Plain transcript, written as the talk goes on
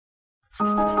Hello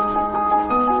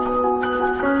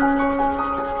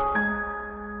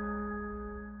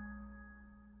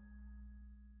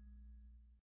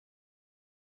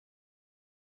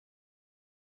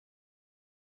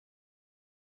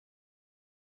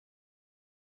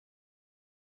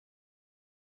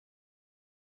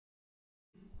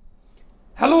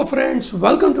friends,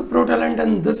 welcome to ProTalent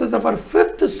and this is our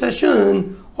fifth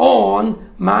session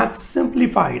on Maths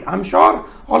Simplified. I'm sure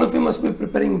all of you must be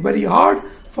preparing very hard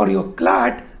for your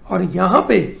CLAT और यहाँ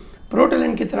पे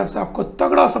ProTalent की तरफ से आपको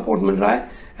तगड़ा support मिल रहा है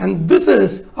and this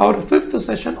is our fifth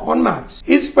session on Maths.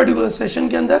 इस particular session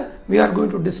के अंदर we are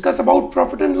going to discuss about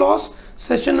profit and loss.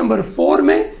 Session number 4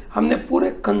 में हमने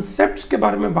पूरे concepts के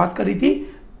बारे में बात करी थी,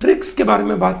 ट्रिक्स के बारे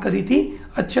में बात करी थी,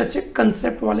 अच्छे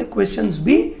कंसेप्ट वाले क्वेश्चंस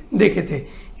भी देखे थे।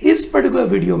 इस पर्टिकुलर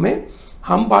वीडियो में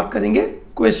हम बात करेंगे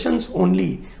क्वेश्चंस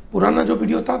ओनली। पुराना जो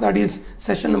वीडियो था दैट इज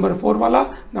सेशन नंबर 4 वाला,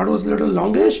 दैट वाज लिटिल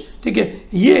लॉन्गिश, ठीक है,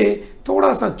 ये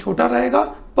थोड़ा सा छोटा रहेगा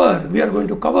पर we are going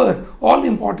to cover all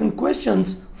important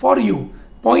questions for you,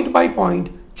 point by point,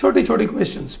 छोटे छोटे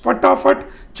क्वेश्चंस। फटाफट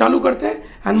चालू करते हैं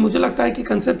एंड मुझे लगता है कि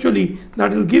conceptually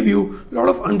that will give you lot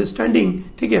of understanding.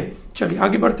 ठीक है, चलिए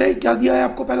आगे बढ़ते हैं। क्या दिया है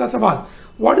आपको पहला सवाल,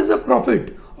 व्हाट इज द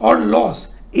प्रॉफिट और loss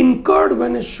incurred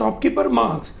when a shopkeeper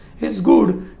marks his good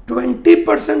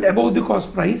 20% above the cost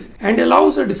price and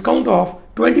allows a discount of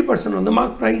 20% on the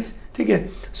mark price. ठीक है,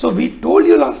 so we told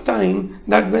you last time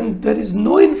that when there is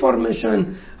no information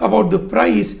about the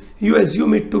price you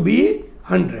assume it to be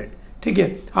 100. ठीक है,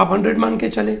 आप 100 मान के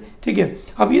चले। ठीक है,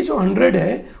 अब ये जो 100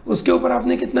 है उसके ऊपर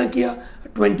आपने कितना किया,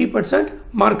 20%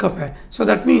 मार्कअप है, so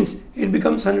that means it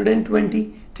becomes 120।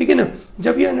 ठीक है ना,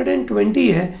 जब ये 120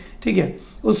 है, ठीक है,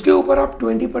 उसके ऊपर आप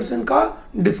 20% का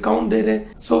डिस्काउंट दे रहे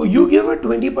हैं। So you give a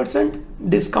 20%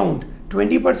 discount,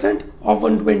 20% of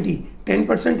 120,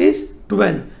 10% is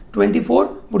 12, 24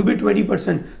 would be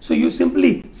 20%. So you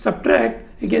simply subtract,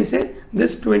 you can say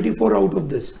this 24 out of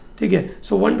this. ठीक है,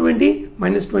 so 120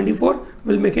 minus 24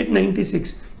 will make it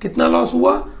 96. कितना लॉस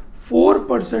हुआ,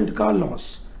 4% का लॉस।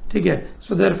 ठीक है,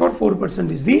 so therefore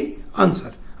 4% is the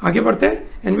answer. आगे बढ़ते हैं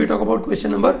and we talk about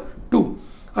question number 2.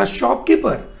 A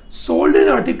shopkeeper sold an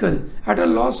article at a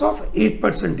loss of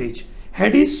 8%.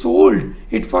 Had he sold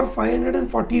it for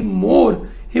 540 more,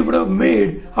 he would have made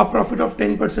a profit of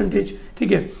 10%.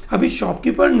 ठीक है, अभी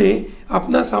shopkeeper ने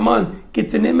अपना सामान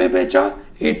कितने में बेचा,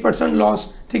 8% लॉस।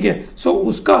 ठीक है, सो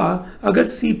उसका अगर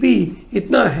सीपी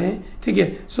इतना है, ठीक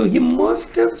है, सो he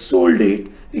must have sold it,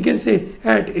 you can say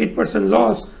at 8%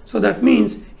 loss, so that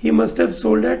means he must have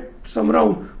sold at some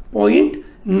around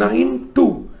 0.92.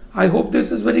 I hope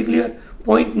this is very clear.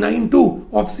 0.92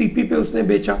 of CP पे उसने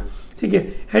बेचा। ठीक है,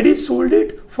 had he sold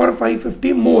it for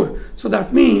 550 more, so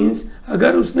that means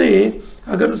अगर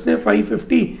उसने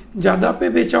 550 ज़्यादा पे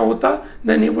बेचा होता,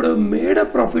 then he would have made a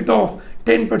profit of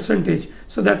 10%.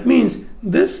 So that means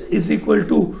this is equal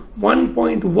to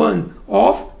 1.1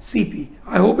 of CP.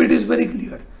 I hope it is very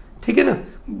clear. ठीक है ना,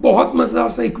 बहुत मजेदार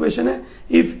सा इक्वेशन है।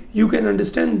 If you can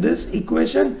understand this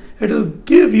equation it will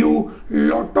give you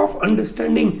lot of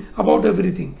understanding about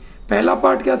everything. पहला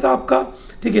part क्या था आपका,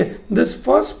 ठीक है, this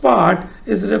first part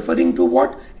is referring to what,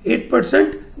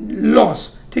 8% loss.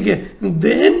 ठीक है,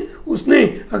 देन उसने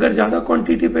अगर ज्यादा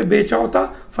क्वांटिटी पे बेचा होता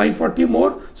 540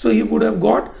 मोर, सो he would have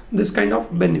got this kind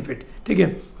of benefit. ठीक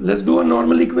है, let's do a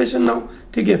normal equation now.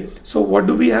 ठीक है, so what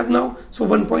do we have now, so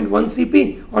 1.1 CP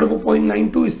और वो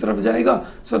 0.92 इस तरफ जाएगा,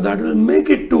 so that will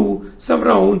make it to some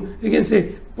round, you can say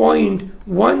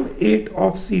 0.18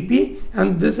 of CP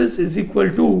and this is equal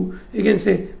to, you can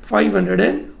say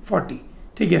 540.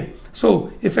 ठीक है, so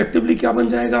effectively क्या बन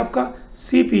जाएगा आपका,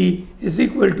 CP is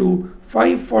equal to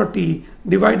 540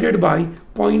 divided by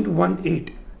 0.18.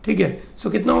 ठीक है,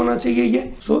 so कितना होना चाहिए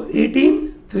ये, so 18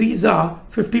 3s are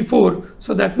 54,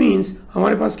 so that means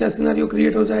हमारे पास क्या सिनेरियो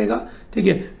क्रिएट हो जाएगा। ठीक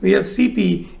है, we have CP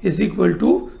is equal to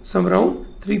some around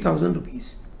 3000 rupees.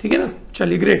 ठीक है ना,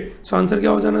 चलिए ग्रेट। सो आंसर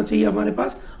क्या हो जाना चाहिए हमारे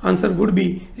पास, answer would be,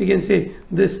 you can say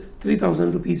this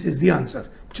 3000 rupees is the answer.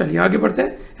 चलिए आगे बढ़ते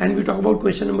हैं and we talk about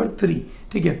question number 3।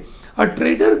 ठीक है, a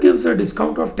trader gives a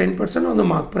discount of 10% on the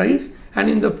mark price and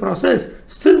in the process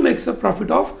still makes a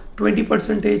profit of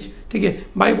 20%. ठीक है,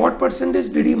 by what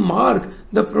percentage did he mark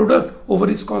the product over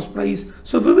it's cost price,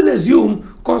 so we will assume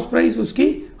cost price उसकी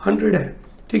 100 है।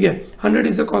 ठीक है, 100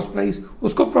 is a cost price,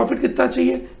 उसको profit कितना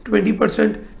चाहिए,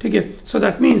 20%। ठीक है, सो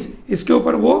दैट मीन्स इसके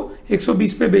ऊपर वो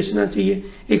 120 पे बेचना चाहिए।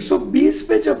 120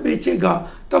 पे जब बेचेगा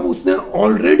तब उसने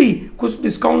ऑलरेडी कुछ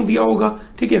डिस्काउंट दिया होगा।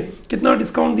 ठीक है, कितना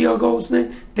डिस्काउंट दिया होगा उसने,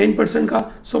 10%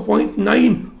 का, सो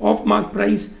 0.9 ऑफ मार्क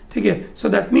प्राइस। ठीक है, सो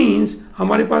दैट मीन्स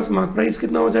हमारे पास मार्क प्राइस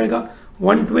कितना हो जाएगा,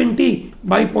 120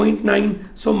 by 0.9.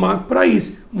 So mark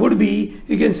price would be,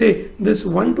 you can say this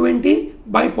 120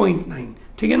 by 0.9.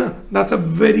 ठीक है ना, that's a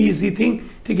very easy thing.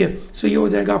 ठीक है, सो ये हो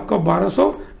जाएगा आपका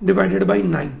 1200 डिवाइडेड बाई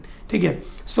 9. ठीक है,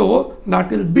 so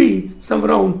that will be some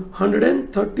around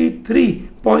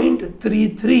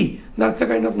 133.33. That's the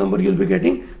kind of number you'll be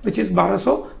getting, which is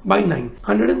 1200 by 9.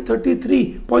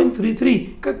 133.33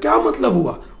 का क्या मतलब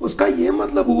हुआ? उसका ये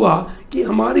मतलब हुआ कि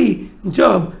हमारी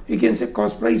जब you can say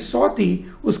cost price 100 थी,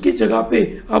 उसकी जगह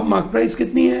पे अब मार्क प्राइस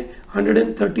कितनी है?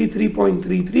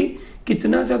 133.33.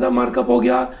 कितना ज्यादा मार्कअप हो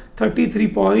गया?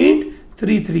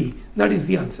 33.33. That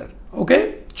is the answer. Okay,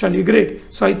 चलिए great.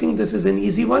 So I think this is an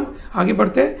easy one. आगे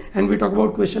बढ़ते हैं and we talk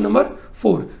about question number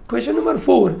 4. Question number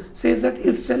 4 says that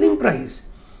if selling price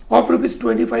of rupees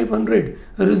 2500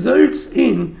 results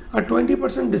in a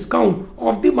 20% discount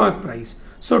of the mark price.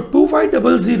 So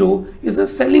 2500 is a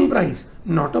selling price,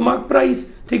 not a mark price.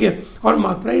 ठीक है, और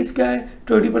mark price क्या है?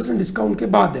 20% discount के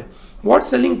बाद है. What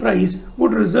selling price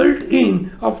would result in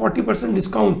a 40%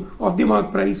 discount of the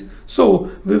mark price? So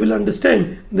we will understand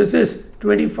this is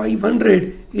 2500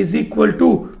 is equal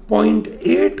to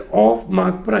 0.8 of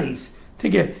mark price.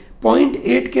 ठीक है,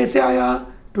 0.8 कैसे आया?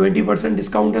 20%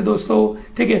 डिस्काउंट है दोस्तों.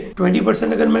 ठीक है,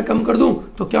 20% अगर मैं कम कर दूं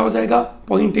तो क्या हो जाएगा?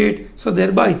 0.8. So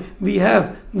there bye we have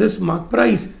this mark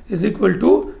price is equal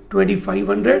to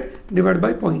 2500 divide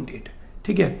by 0.8.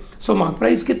 ठीक है, सो मार्क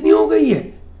प्राइस कितनी हो गई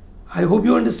है? I hope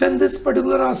you understand this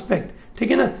particular aspect.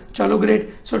 ठीक है ना, चलो ग्रेट.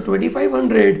 सो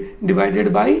 2500 डिवाइडेड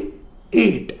बाय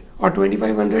 8 और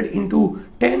 2500 into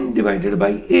 10 divided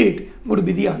by 8 would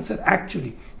be the answer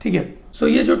actually. ठीक है, सो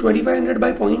ये जो 2500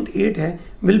 बाई 0.8 है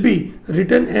will be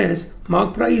return as mark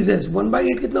price as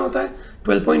 1/8 कितना होता है?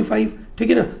 12.5. ठीक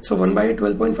है ना, सो 1/8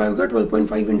 12.5 होगा.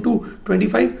 12.5 into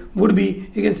 25 would be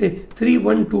you can say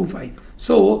 3125.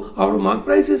 So our mark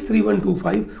price is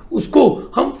 3125.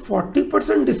 उसको हम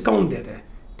 40% डिस्काउंट दे रहे हैं.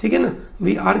 ठीक है ना,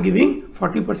 वी आर गिविंग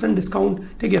 40% डिस्काउंट.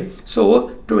 ठीक है,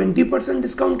 सो 20%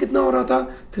 डिस्काउंट कितना हो रहा था?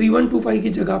 3125 की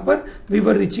जगह पर वी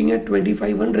वर रीचिंग एट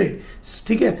 2500.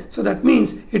 ठीक है, so that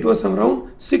means it was some around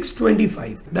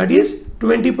 625. That is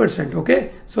 20%. Okay,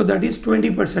 so that is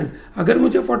 20%. अगर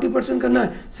मुझे 40% करना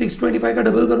है, 625 का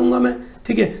डबल करूंगा मैं.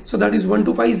 ठीक है, so that is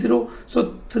 1250. So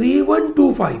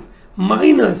 3125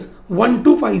 minus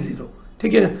 1250.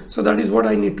 ठीक है ना, so that is what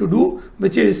I need to do,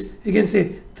 which is you can say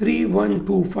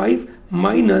 3125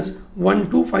 minus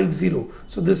 1250.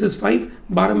 So this is 5.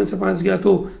 12 में से 5 गया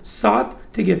तो 7.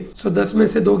 ठीक है, सो 10 में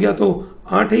से 2 गया तो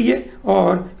 8 है ये,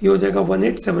 और ये हो जाएगा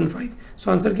 1875.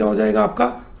 सो आंसर क्या हो जाएगा आपका?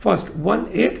 फर्स्ट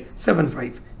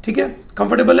 1875. ठीक है,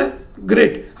 कंफर्टेबल है?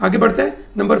 ग्रेट. आगे बढ़ते हैं.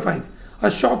 Number 5. A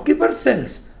shopkeeper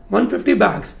sales 150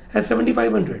 bags at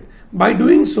 7500. By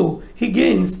doing so, he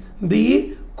gains the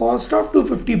cost of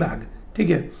 250 bag. ठीक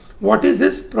है, what is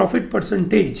this profit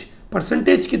percentage?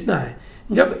 Percentage कितना है?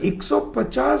 जब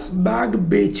 150 बैग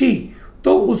बेची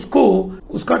तो उसको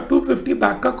उसका 250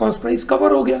 बैग का कॉस्ट प्राइस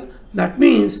कवर हो गया. दैट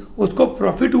मीन्स उसको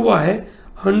प्रॉफिट हुआ है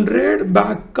 100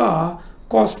 बैग का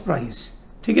कॉस्ट प्राइस.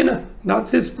 ठीक है ना,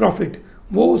 दैट्स हिज प्रॉफिट.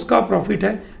 वो उसका प्रॉफिट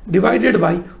है डिवाइडेड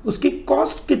बाय उसकी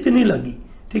कॉस्ट कितनी लगी.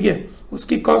 ठीक है,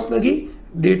 उसकी कॉस्ट लगी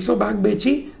 150 बैग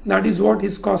बेची, that is what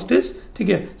his cost is. ठीक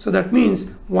है, सो दैट मीन्स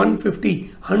 150.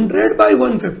 100 by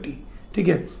 150. ठीक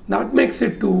है, that makes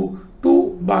it to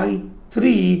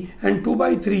 2/3 and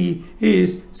 2/3 is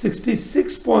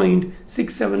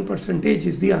 66.67%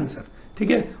 is the answer. ठीक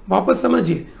है, वापस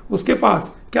समझिए, उसके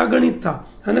पास क्या गणित था,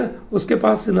 है ना? उसके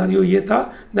पास सिनारियो ये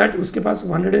था दैट उसके पास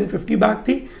 150 बैग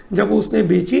थी. जब वो उसने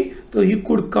बेची तो he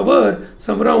could cover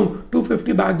some around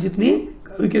 250 bag जितनी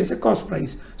we can say cost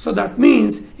price. So that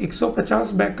means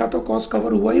 150 bag का तो कॉस्ट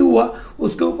कवर हुआ ही हुआ,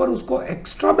 उसके ऊपर उसको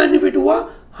एक्स्ट्रा बेनिफिट हुआ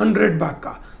 100 बैग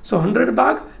का. So 100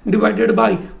 bag divided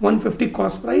by 150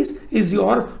 cost price is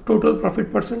your total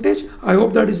profit percentage. I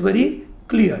hope that is very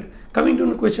clear. Coming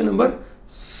to question number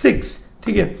 6.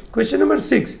 ठीक है, question number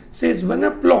 6 says when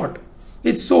a plot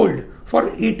is sold for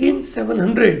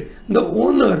 18,700 the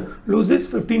owner loses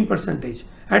 15%.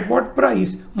 At what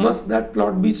price must that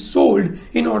plot be sold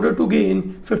in order to gain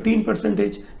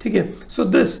 15%? ठीक है, so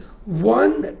this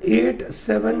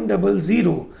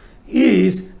 18700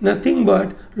 is nothing but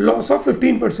loss of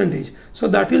 15%. So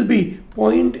that will be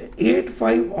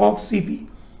 0.85 of CP.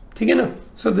 ठीक है ना,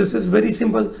 so this is very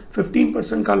simple.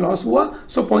 15% का loss हुआ,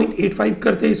 so 0.85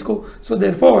 करते हैं इसको. So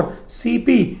therefore CP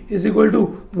is equal to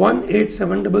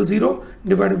 18700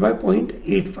 divided by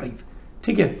 0.85.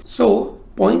 ठीक है, so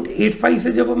 0.85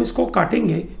 से जब हम इसको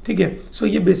काटेंगे, ठीक है, सो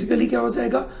ये बेसिकली क्या हो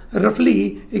जाएगा? रफली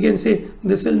you can say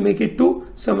this will make it to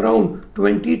some around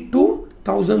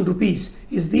 22,000 rupees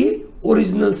is the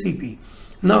original CP.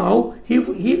 Now he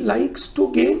likes to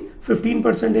gain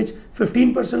 15%.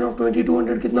 15% of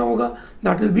 2200 कितना होगा?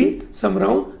 That will be some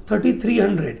around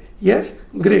 3300. Yes,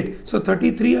 great. सो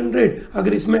 3300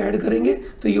 अगर इसमें ऐड करेंगे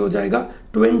तो ये हो जाएगा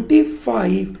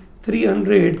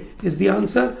 25300 is the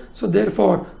answer. So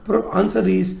therefore answer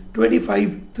is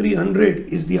 25300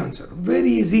 is the answer.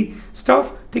 Very easy stuff.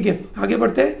 ठीक है, आगे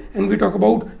बढ़ते हैं and we talk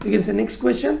about, you can say next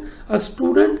question. A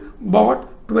student bought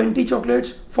 20 chocolates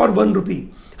for 1 rupee.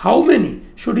 How many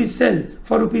should he sell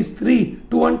for ₹3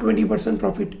 to earn 20%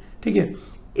 profit? ठीक है,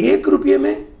 1 रुपये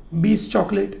में 20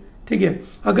 chocolate. ठीक है,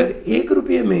 अगर 1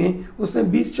 रुपये में उसने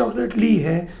 20 चॉकलेट ली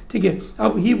है, ठीक है,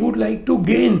 अब he would like to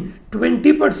gain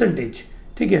 20%.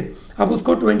 ठीक है, अब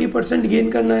उसको 20%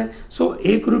 गेन करना है. सो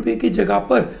 1 रुपये की जगह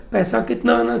पर पैसा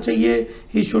कितना आना चाहिए?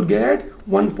 He should get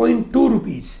 1.2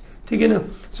 rupees. ठीक है ना.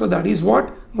 So that is what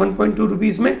 1.2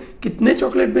 rupees में कितने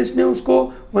चॉकलेट बेचने हैं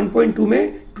उसको? 1.2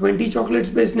 में 20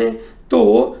 चॉकलेट्स बेचने.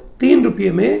 तो 3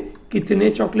 रुपये में कितने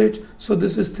chocolates? So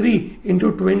this is 3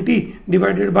 into 20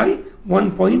 divided by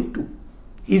 1.2.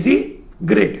 Easy,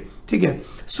 great. ठीक है,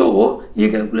 सो ये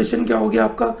कैलकुलेशन क्या हो गया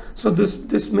आपका? So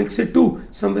this makes it to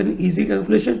some very easy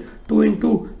calculation. 2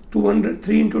 into 200,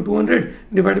 3 into 200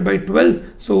 divided by 12.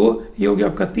 सो ये हो गया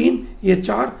आपका 3, ये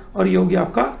 4 और ये हो गया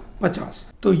आपका 50.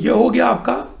 तो ये हो गया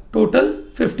आपका total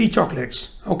 50 chocolates.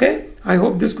 Okay, I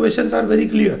hope this questions are very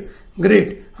clear.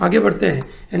 Great, आगे बढ़ते हैं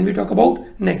and we talk about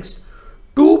next.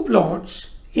 2 plots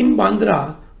in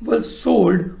Bandra were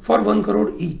sold for 1 crore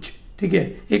each. ठीक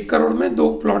है, 1 करोड़ में 2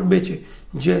 प्लॉट बेचे.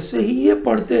 जैसे ही ये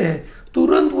पढ़ते हैं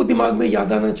तुरंत वो दिमाग में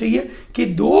याद आना चाहिए कि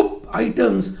 2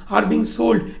 items are being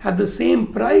sold at the same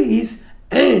price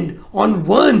and on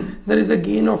one there is a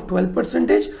gain of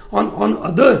 12%, on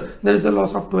other there is a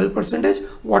loss of 12%.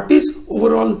 What is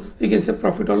overall, you can say,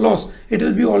 profit or loss? It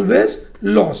will be always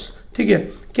loss. ठीक है,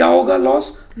 क्या होगा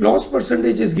loss? Loss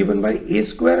percentage is given by a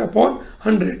square upon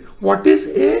 100. What is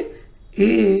a?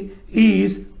 A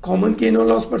is common gain or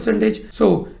loss percentage. So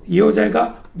ये हो जाएगा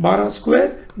 12 square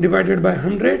divided by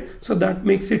 100. So that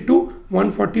makes it to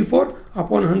 144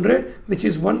 upon 100, which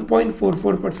is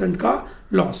 1.44% का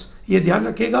loss. ये ध्यान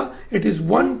रखिएगा, it is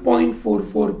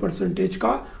 1.44%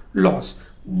 का loss.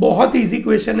 बहुत easy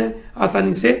question है,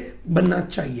 आसानी से बनना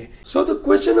चाहिए. So the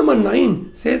question number 9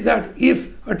 says that if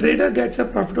a trader gets a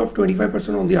profit of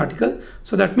 25% on the article,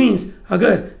 so that means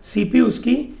अगर सीपी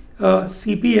उसकी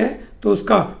सीपी है तो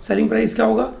उसका सेलिंग प्राइस क्या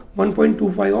होगा?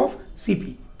 1.25 ऑफ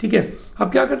सीपी. ठीक है,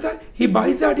 अब क्या करता है? He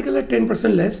buys the article eight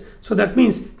 10% less, so that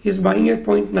means he is buying eight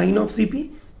 0.9 of CP.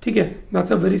 ठीक है,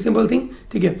 that's a very simple thing.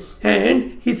 ठीक है, and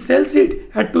he sales it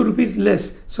at 2 rupees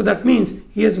less, so that means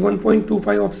he has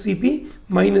 1.25 of CP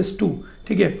minus 2.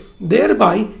 ठीक है, there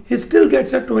bye he still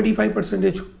gets a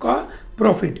 25% का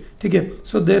profit. ठीक है,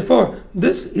 so therefore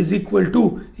this is equal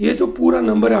to, ये जो पूरा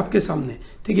नंबर है आपके सामने,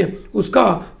 ठीक है, उसका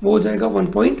वो हो जाएगा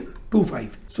 1.25.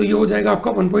 सो ये हो जाएगा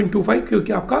आपका 1.25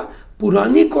 क्योंकि आपका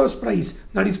पुरानी cost price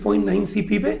that is 0.9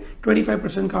 CP पे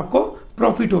 25% का आपको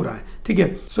प्रॉफिट हो रहा है. ठीक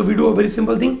है, so we do a very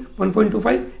simple thing,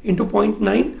 1.25 into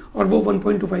 0.9 और वो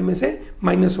 1.25 में से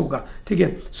माइनस होगा. ठीक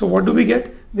है, so what do we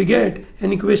get? We get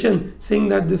an equation saying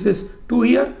that this is 2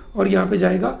 here और यहाँ पे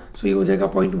जाएगा. सो ये हो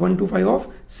जाएगा 0.125 of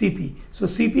CP. So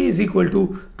CP is equal to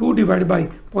 2 divide by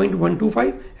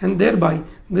 0.125 and there by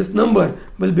this number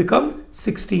will become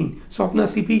 16. सो अपना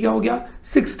सीपी क्या हो गया?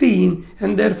 16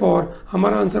 एंड देयरफॉर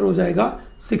हमारा आंसर हो जाएगा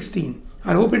 16.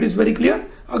 I hope it is very clear.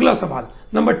 अगला सवाल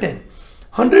number 10.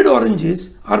 100 oranges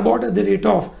are bought at the rate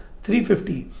of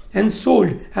 350 and sold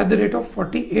at the rate of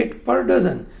 48 per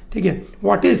dozen. ठीक है,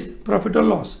 what is profit or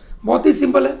loss? बहुत ही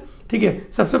सिंपल है. ठीक है,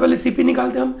 सबसे पहले सीपी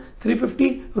निकालते हैं हम. 350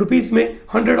 रुपीज में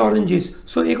 100 ऑरेंजेस.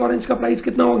 सो एक ऑरेंज का प्राइस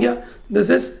कितना हो गया? This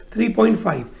is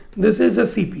 3.5. This is a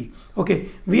CP. Okay,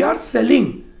 we are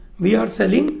selling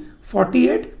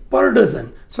 48 per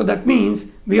dozen. So that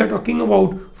means we are talking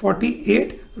about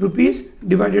 48 rupees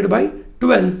divided by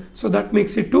 12. So that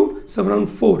makes it to some around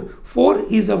 4. 4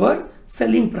 is our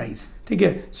selling price. ठीक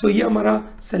है, सो ये हमारा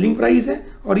selling price है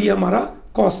और ये हमारा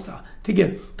cost था. ठीक है,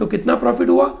 तो कितना प्रॉफिट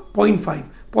हुआ? 0.5.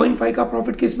 0.5 का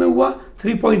प्रॉफिट किस में हुआ?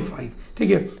 3.5.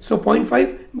 ठीक है, सो 0.5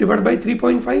 divide by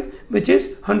 3.5 which is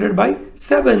 100 by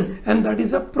 7 and that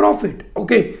is a profit.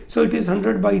 Okay, so it is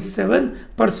 100 by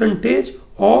 7%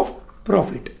 of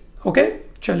profit. Okay,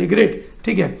 चलिए ग्रेट.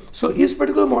 ठीक है, सो इस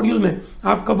पर्टिकुलर मॉड्यूल में I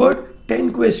have covered 10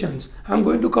 questions. I'm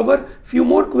going to cover few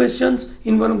more questions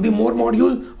in one of the more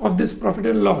module of this profit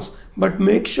and loss. But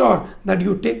make sure that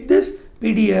you take this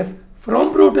PDF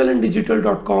from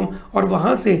ProTalentDigital.com और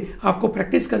वहां से आपको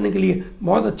practice करने के लिए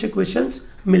बहुत अच्छे questions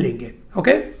मिलेंगे.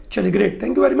 ओके, चलिए great.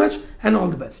 Thank you very much and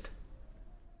all the best.